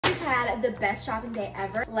had the best shopping day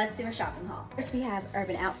ever. Let's do a shopping haul. First we have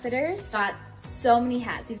Urban Outfitters. Got so many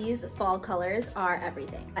hats. These fall colors are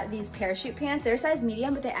everything. These parachute pants, they're size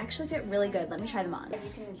medium, but they actually fit really good. Let me try them on.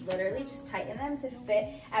 You can literally just tighten them to fit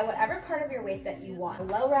at whatever part of your waist that you want. A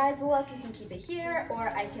low rise look, you can keep it here, or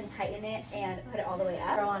I can tighten it and put it all the way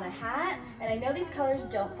up. Throw on a hat, and I know these colors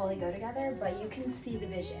don't fully go together, but you can see the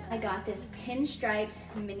vision. I got this pinstriped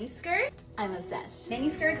mini skirt. I'm obsessed. Mini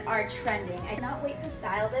skirts are trending. I cannot wait to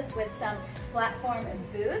style this with some platform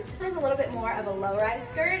boots. It's a little bit more of a low-rise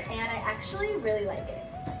skirt, and I actually really like it.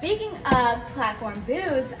 Speaking of platform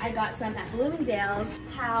boots, I got some at Bloomingdale's.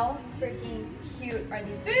 How freaking cute are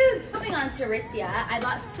these boots? Moving on to Aritzia, I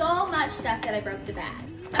bought so much stuff that I broke the bag.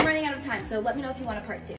 I'm running out of time, so let me know if you want a part 2.